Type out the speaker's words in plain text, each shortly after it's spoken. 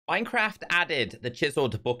Minecraft added the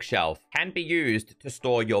chiseled bookshelf. Can be used to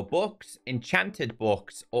store your books, enchanted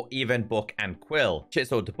books, or even book and quill.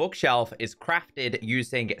 Chiseled bookshelf is crafted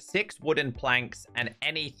using 6 wooden planks and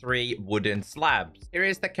any 3 wooden slabs. Here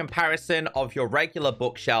is the comparison of your regular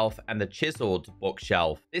bookshelf and the chiseled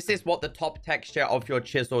bookshelf. This is what the top texture of your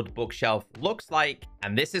chiseled bookshelf looks like,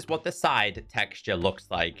 and this is what the side texture looks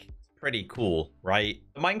like. Pretty cool, right?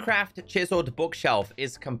 The Minecraft chiseled bookshelf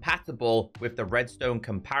is compatible with the redstone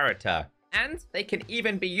comparator, and they can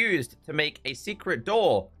even be used to make a secret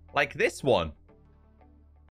door like this one.